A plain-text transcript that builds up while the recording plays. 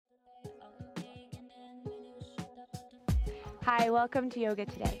Hi, welcome to Yoga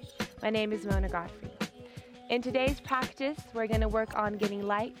Today. My name is Godfrey. In today's practice, we're going to work on getting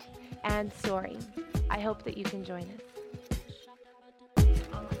light and soaring. I hope that you can join us.